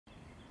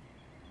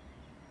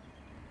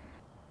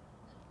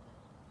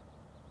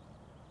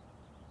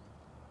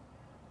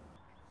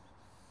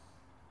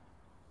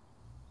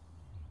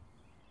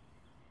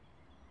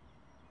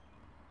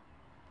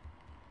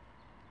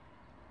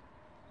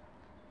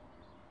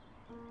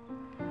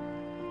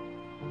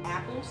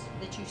Apples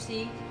that you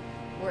see,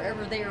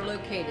 wherever they are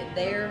located,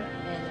 there,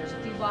 and there's a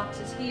few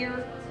boxes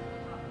here.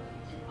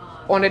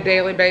 On a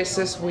daily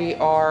basis, we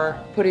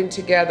are putting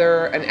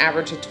together an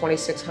average of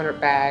 2,600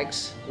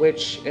 bags,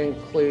 which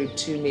include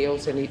 2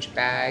 meals in each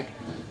bag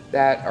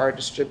that are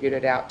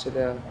distributed out to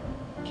the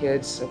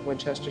kids of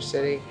Winchester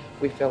City.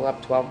 We fill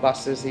up 12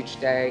 buses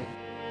each day.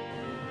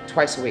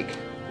 Twice a week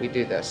we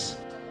do this.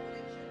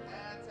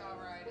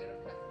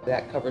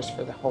 That covers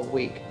for the whole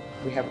week.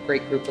 We have a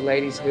great group of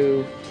ladies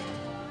who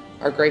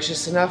are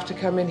gracious enough to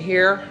come in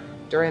here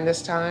during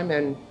this time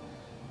and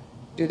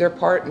do their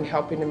part in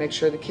helping to make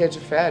sure the kids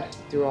are fed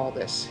through all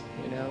this,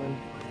 you know, and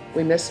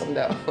we miss them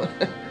though.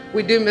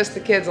 We do miss the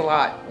kids a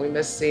lot. We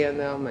miss seeing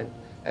them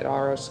at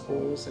our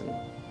schools, and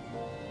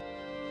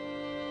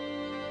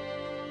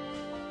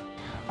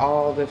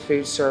all the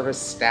food service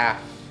staff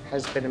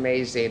has been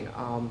amazing.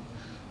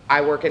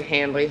 I work at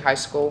Handley High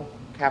School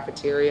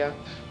cafeteria,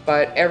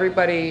 but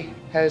everybody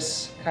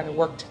has kind of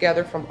worked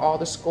together from all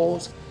the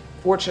schools.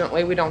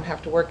 Fortunately, we don't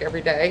have to work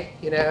every day.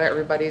 You know,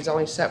 everybody's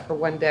only set for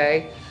one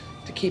day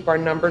to keep our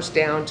numbers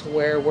down to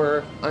where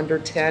we're under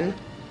 10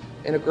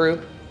 in a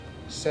group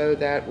so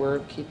that we're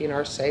keeping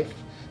our safe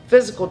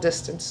physical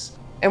distance.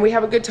 And we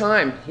have a good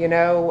time. You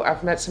know,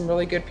 I've met some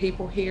really good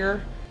people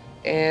here,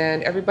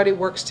 and everybody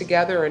works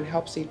together and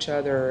helps each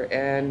other,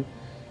 and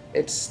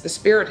the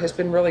spirit has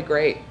been really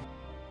great.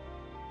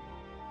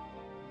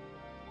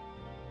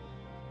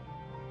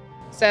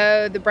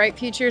 So the Bright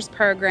Futures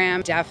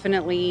program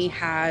definitely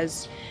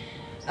has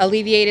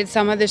alleviated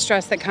some of the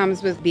stress that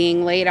comes with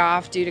being laid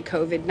off due to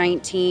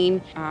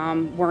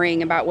COVID-19,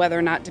 worrying about whether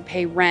or not to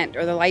pay rent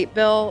or the light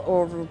bill,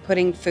 or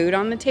putting food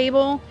on the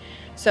table.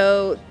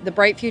 So the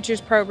Bright Futures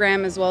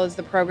program, as well as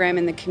the program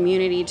in the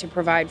community to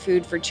provide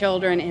food for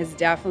children, has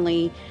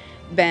definitely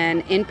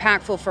been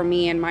impactful for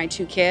me and my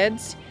 2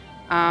 kids.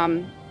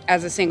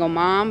 As a single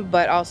mom,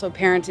 but also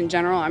parents in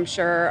general, I'm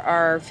sure,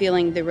 are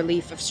feeling the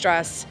relief of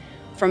stress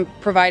from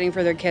providing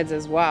for their kids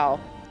as well.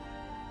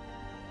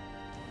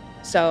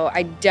 So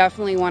I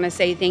definitely want to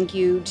say thank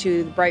you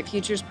to the Bright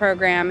Futures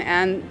program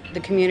and the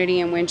community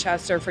in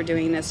Winchester for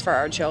doing this for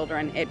our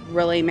children. It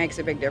really makes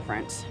a big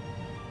difference.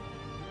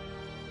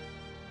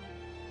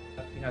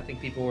 You know, I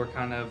think people were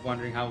kind of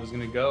wondering how it was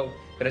going to go,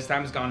 but as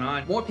time has gone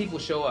on, more people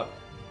show up.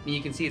 I mean,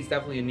 you can see it's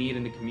definitely a need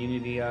in the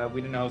community.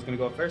 We didn't know it was going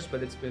to go first,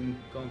 but it's been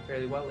going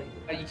fairly well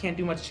lately. You can't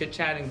do much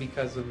chit-chatting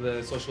because of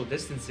the social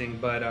distancing,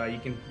 but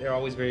they're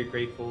always very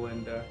grateful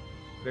and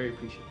very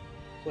appreciative.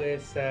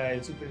 Pues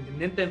el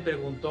superintendente me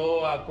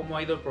preguntó cómo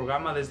ha ido el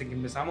programa desde que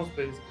empezamos.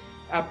 Pues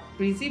al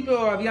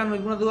principio había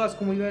algunas dudas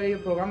cómo iba a ir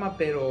el programa,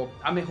 pero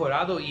ha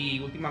mejorado y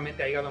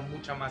últimamente ha llegado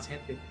mucha más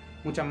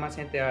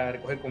gente a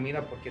recoger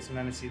comida porque es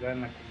una necesidad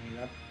en la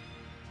comunidad.